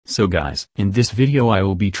So guys, in this video I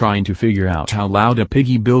will be trying to figure out how loud a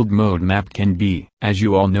Piggy build mode map can be. As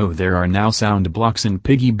you all know, there are now sound blocks in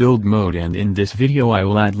Piggy build mode, and in this video I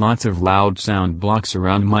will add lots of loud sound blocks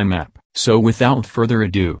around my map. So without further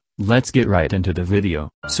ado, let's get right into the video.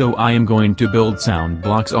 So I am going to build sound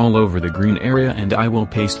blocks all over the green area, and I will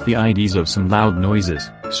paste the IDs of some loud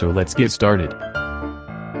noises. So let's get started.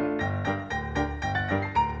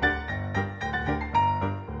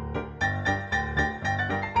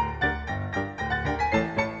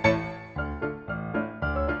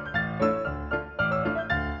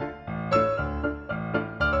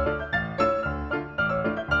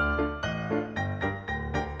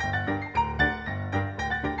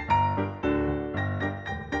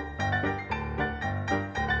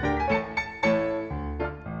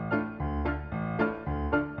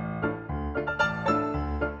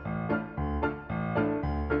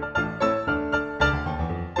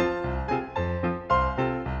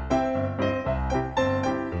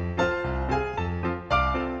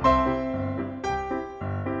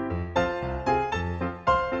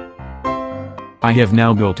 I have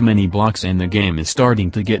now built many blocks and the game is starting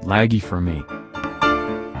to get laggy for me.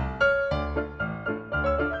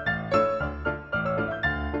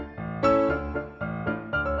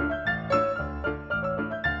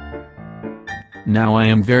 Now I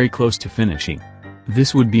am very close to finishing.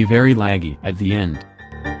 This would be very laggy at the end.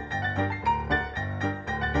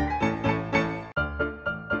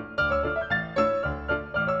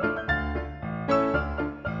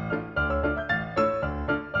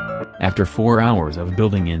 After 4 hours of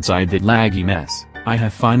building inside that laggy mess, I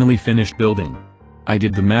have finally finished building. I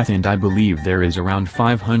did the math and I believe there is around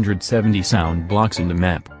 570 sound blocks in the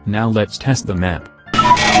map. Now let's test the map.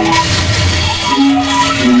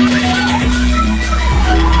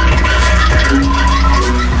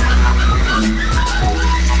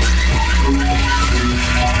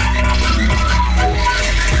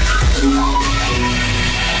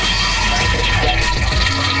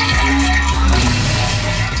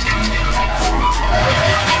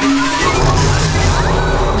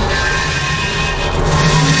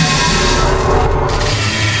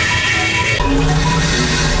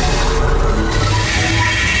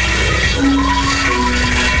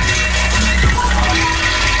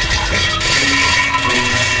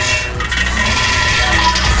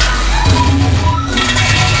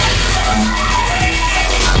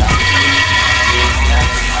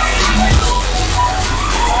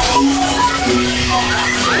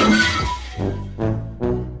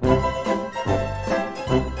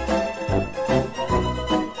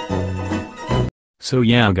 So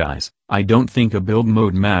yeah guys, I don't think a build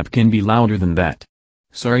mode map can be louder than that.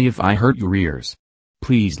 Sorry if I hurt your ears.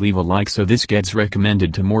 Please leave a like so this gets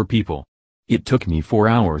recommended to more people. It took me 4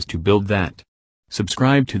 hours to build that.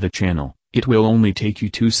 Subscribe to the channel, it will only take you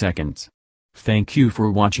 2 seconds. Thank you for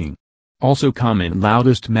watching. Also comment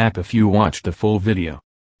loudest map if you watched the full video.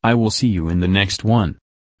 I will see you in the next one.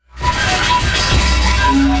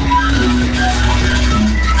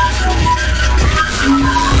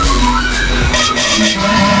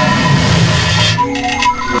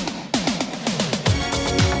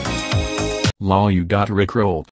 Lol, you got rickrolled.